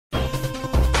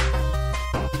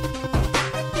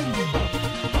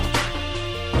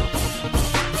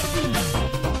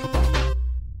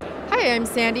I'm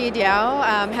Sandy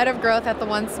Diao, Head of Growth at the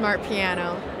One Smart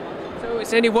Piano. So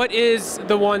Sandy, what is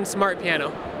the One Smart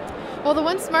Piano? Well, the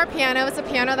One Smart Piano is a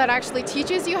piano that actually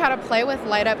teaches you how to play with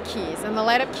light-up keys. And the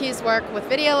light-up keys work with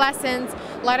video lessons,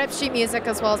 light-up sheet music,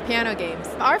 as well as piano games.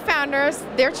 Our founders,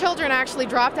 their children actually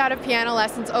dropped out of piano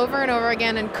lessons over and over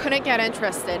again and couldn't get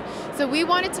interested. So we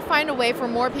wanted to find a way for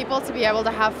more people to be able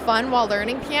to have fun while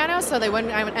learning piano so they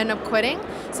wouldn't end up quitting.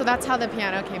 So that's how the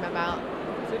piano came about.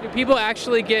 So do people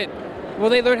actually will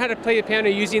they learn how to play the piano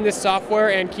using this software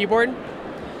and keyboard?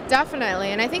 Definitely,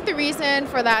 and I think the reason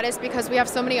for that is because we have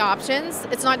so many options.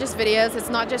 It's not just videos, it's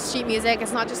not just sheet music,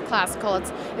 it's not just classical,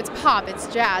 it's pop, it's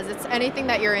jazz, it's anything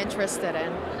that you're interested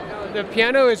in. The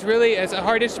piano is really a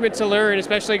hard instrument to learn,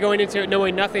 especially going into it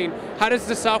knowing nothing. How does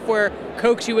the software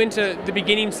coax you into the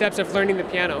beginning steps of learning the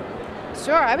piano?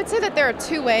 Sure, I would say that there are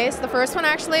two ways. The first one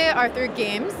actually are through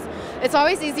games. It's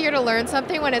always easier to learn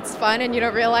something when it's fun and you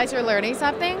don't realize you're learning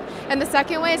something. And the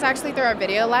second way is actually through our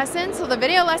video lessons. So the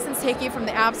video lessons take you from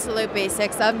the absolute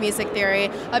basics of music theory,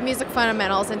 of music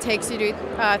fundamentals, and takes you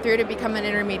through to become an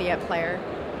intermediate player.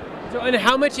 So, and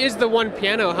how much is the One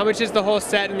Piano? How much is the whole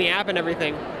set and the app and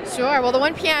everything? Sure, well the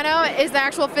One Piano is the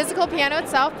actual physical piano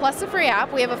itself plus a free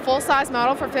app. We have a full-size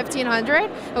model for $1,500,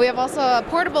 and we have also a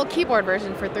portable keyboard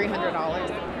version for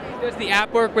 $300. Does the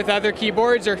app work with other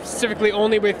keyboards or specifically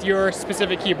only with your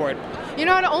specific keyboard? You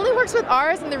know, it only works with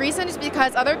ours, and the reason is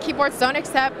because other keyboards don't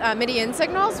accept MIDI in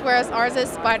signals, whereas ours is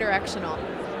bidirectional.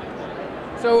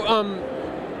 So,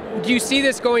 do you see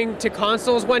this going to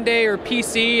consoles one day or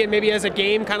PC and maybe as a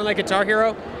game, kind of like Guitar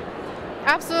Hero?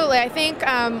 Absolutely. I think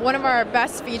one of our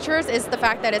best features is the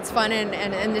fact that it's fun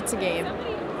and it's a game.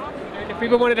 And if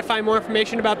people wanted to find more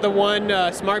information about the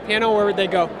One Smart Piano, where would they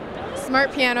go?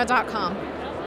 smartpiano.com.